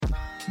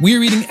We're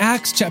reading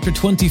Acts chapter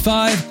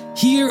 25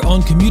 here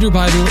on Commuter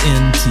Bible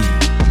NT.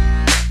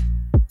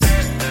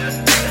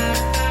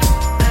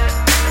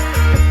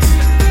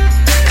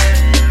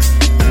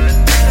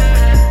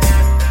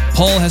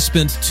 Paul has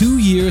spent 2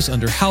 years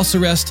under house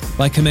arrest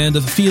by command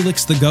of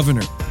Felix the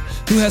governor,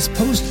 who has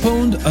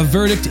postponed a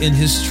verdict in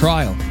his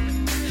trial.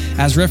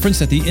 As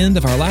referenced at the end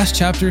of our last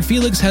chapter,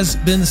 Felix has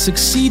been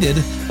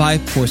succeeded by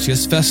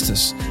Porcius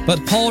Festus, but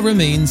Paul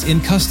remains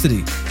in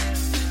custody.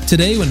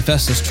 Today, when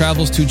Festus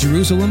travels to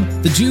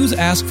Jerusalem, the Jews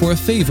ask for a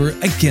favor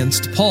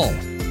against Paul.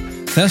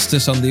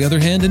 Festus, on the other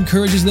hand,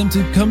 encourages them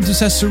to come to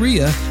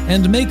Caesarea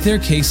and make their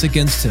case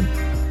against him.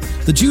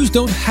 The Jews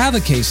don't have a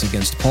case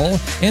against Paul,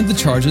 and the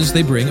charges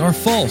they bring are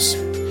false.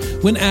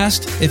 When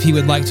asked if he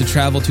would like to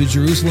travel to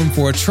Jerusalem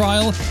for a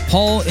trial,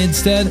 Paul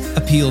instead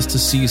appeals to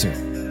Caesar.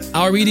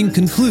 Our reading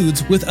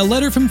concludes with a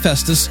letter from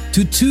Festus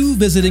to 2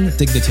 visiting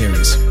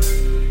dignitaries.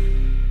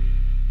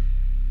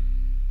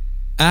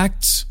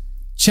 Acts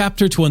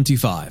chapter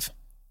 25.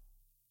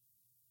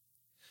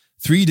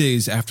 3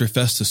 days after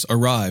Festus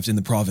arrived in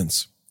the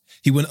province,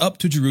 he went up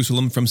to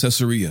Jerusalem from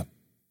Caesarea.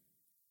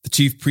 The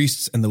chief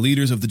priests and the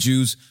leaders of the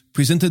Jews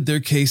presented their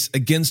case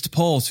against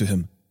Paul to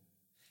him,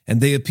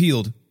 and they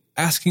appealed,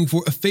 asking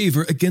for a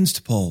favor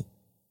against Paul,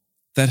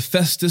 that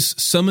Festus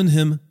summon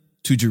him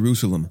to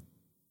Jerusalem.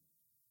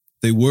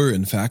 They were,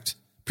 in fact,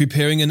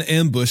 preparing an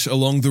ambush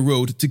along the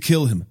road to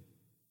kill him.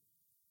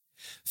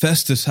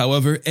 Festus,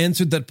 however,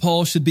 answered that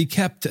Paul should be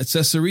kept at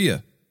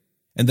Caesarea,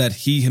 and that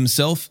he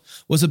himself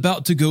was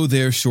about to go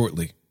there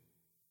shortly.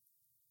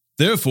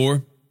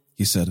 Therefore,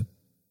 he said,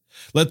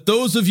 let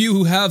those of you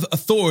who have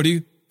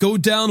authority go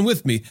down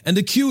with me and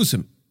accuse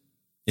him,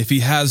 if he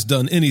has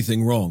done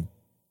anything wrong.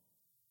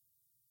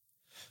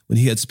 When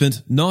he had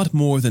spent not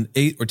more than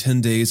 8 or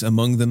 10 days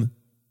among them,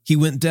 he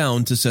went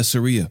down to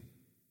Caesarea.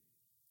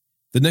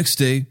 The next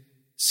day,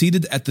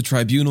 seated at the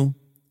tribunal,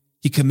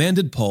 he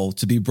commanded Paul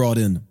to be brought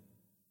in.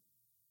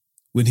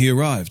 When he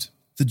arrived,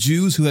 the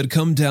Jews who had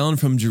come down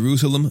from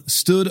Jerusalem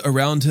stood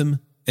around him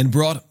and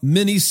brought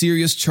many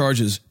serious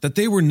charges that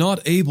they were not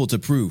able to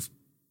prove.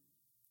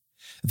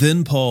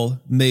 Then Paul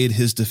made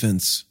his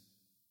defense.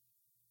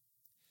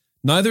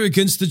 Neither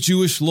against the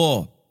Jewish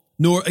law,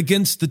 nor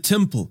against the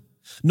temple,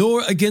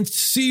 nor against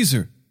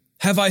Caesar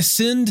have I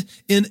sinned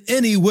in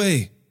any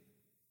way.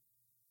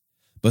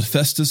 But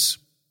Festus,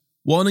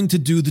 wanting to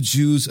do the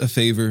Jews a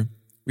favor,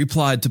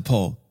 replied to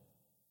Paul,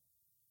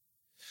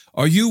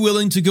 are you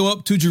willing to go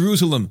up to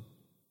Jerusalem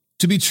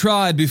to be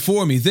tried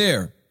before me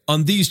there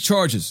on these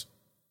charges?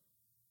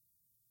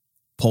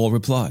 Paul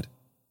replied,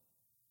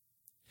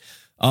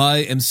 I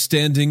am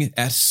standing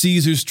at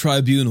Caesar's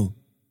tribunal,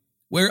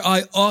 where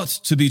I ought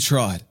to be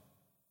tried.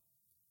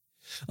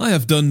 I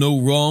have done no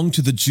wrong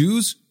to the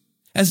Jews,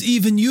 as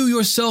even you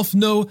yourself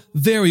know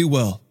very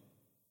well.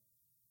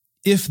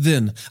 If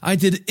then I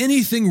did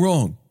anything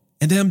wrong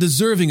and am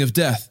deserving of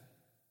death,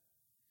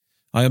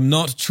 I am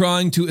not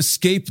trying to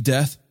escape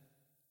death,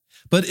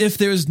 but if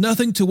there is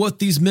nothing to what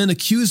these men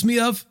accuse me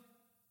of,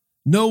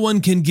 no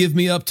one can give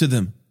me up to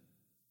them.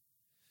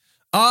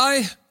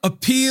 I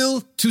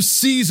appeal to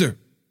Caesar.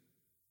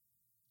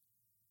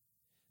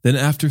 Then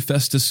after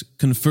Festus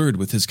conferred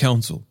with his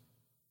council,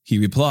 he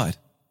replied,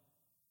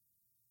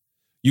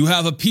 you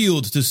have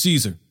appealed to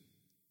Caesar.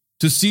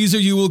 To Caesar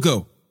you will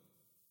go.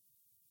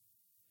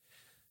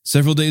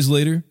 Several days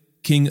later,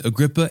 King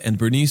Agrippa and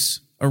Bernice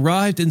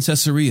arrived in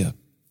Caesarea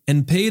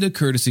and paid a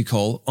courtesy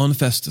call on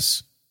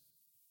Festus.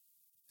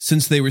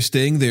 Since they were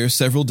staying there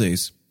several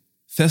days,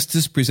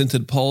 Festus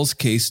presented Paul's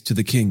case to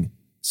the king,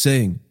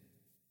 saying,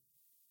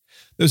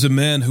 there's a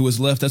man who was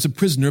left as a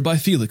prisoner by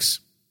Felix.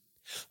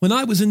 When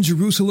I was in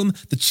Jerusalem,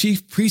 the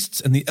chief priests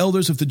and the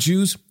elders of the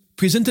Jews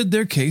presented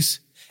their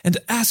case and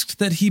asked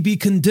that he be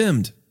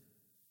condemned.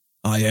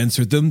 I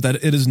answered them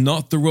that it is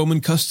not the Roman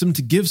custom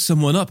to give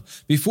someone up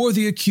before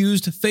the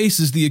accused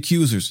faces the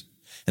accusers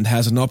and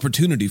has an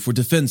opportunity for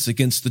defense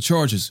against the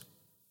charges.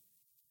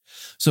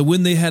 So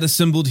when they had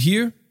assembled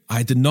here,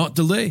 I did not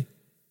delay.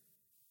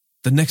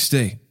 The next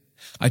day,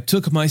 I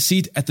took my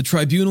seat at the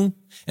tribunal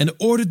and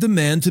ordered the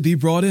man to be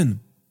brought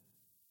in.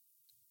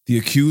 The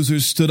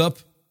accusers stood up,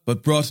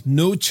 but brought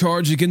no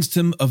charge against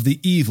him of the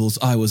evils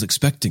I was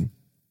expecting.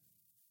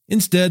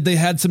 Instead, they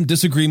had some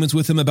disagreements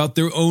with him about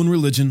their own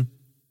religion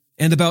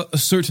and about a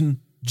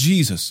certain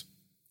Jesus,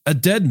 a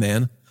dead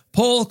man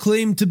Paul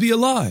claimed to be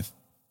alive.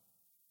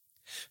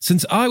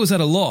 Since I was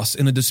at a loss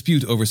in a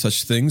dispute over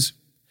such things,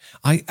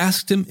 I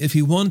asked him if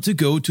he wanted to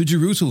go to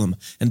Jerusalem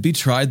and be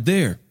tried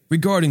there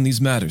regarding these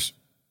matters.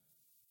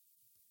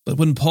 But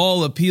when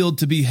Paul appealed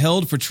to be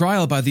held for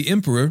trial by the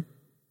emperor,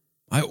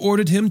 I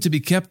ordered him to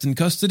be kept in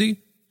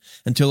custody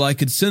until I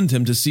could send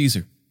him to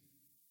Caesar.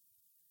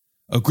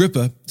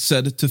 Agrippa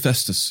said to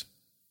Festus,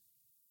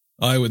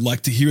 I would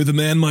like to hear the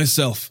man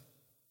myself.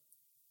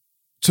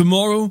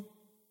 Tomorrow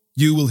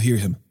you will hear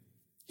him,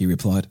 he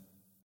replied.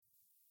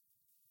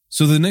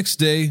 So the next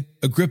day,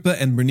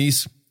 Agrippa and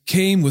Bernice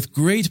came with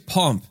great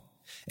pomp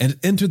and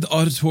entered the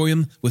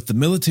auditorium with the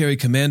military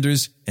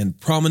commanders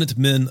and prominent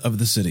men of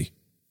the city.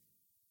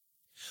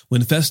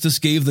 When Festus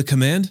gave the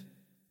command,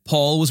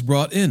 Paul was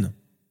brought in.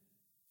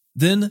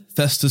 Then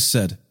Festus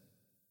said,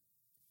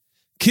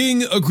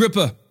 "King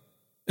Agrippa,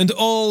 and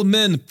all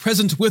men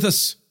present with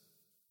us,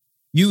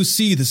 you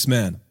see this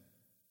man.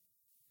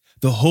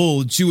 The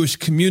whole Jewish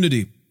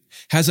community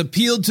has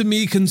appealed to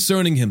me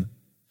concerning him,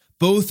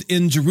 both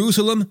in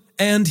Jerusalem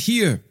and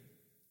here,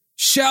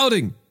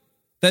 shouting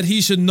that he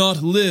should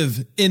not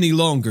live any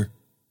longer.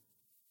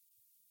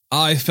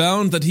 I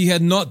found that he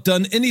had not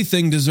done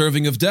anything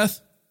deserving of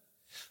death,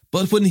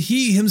 but when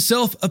he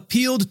himself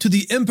appealed to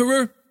the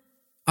emperor,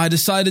 I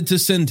decided to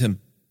send him.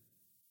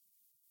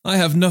 I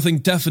have nothing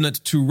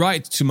definite to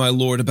write to my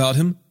lord about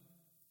him.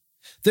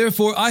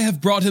 Therefore I have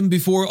brought him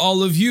before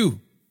all of you,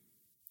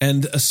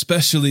 and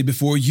especially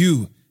before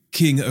you,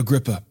 King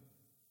Agrippa,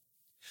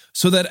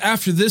 so that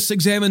after this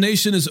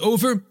examination is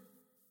over,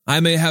 I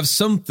may have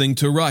something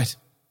to write.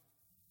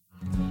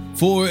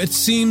 For it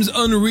seems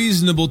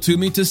unreasonable to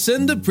me to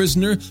send a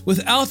prisoner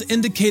without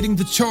indicating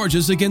the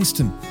charges against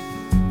him."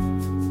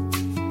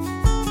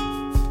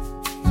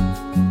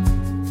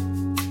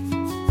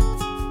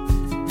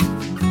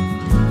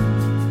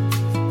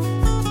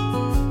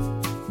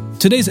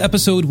 Today's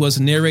episode was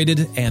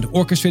narrated and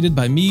orchestrated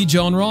by me,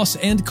 John Ross,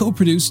 and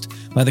co-produced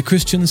by the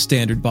Christian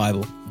Standard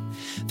Bible.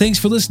 Thanks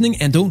for listening,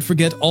 and don't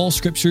forget all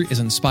Scripture is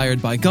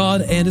inspired by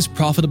God and is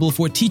profitable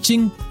for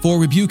teaching, for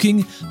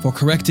rebuking, for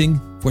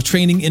correcting, for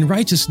training in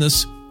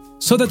righteousness,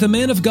 so that the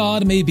man of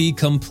God may be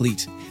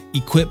complete,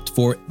 equipped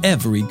for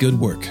every good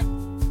work.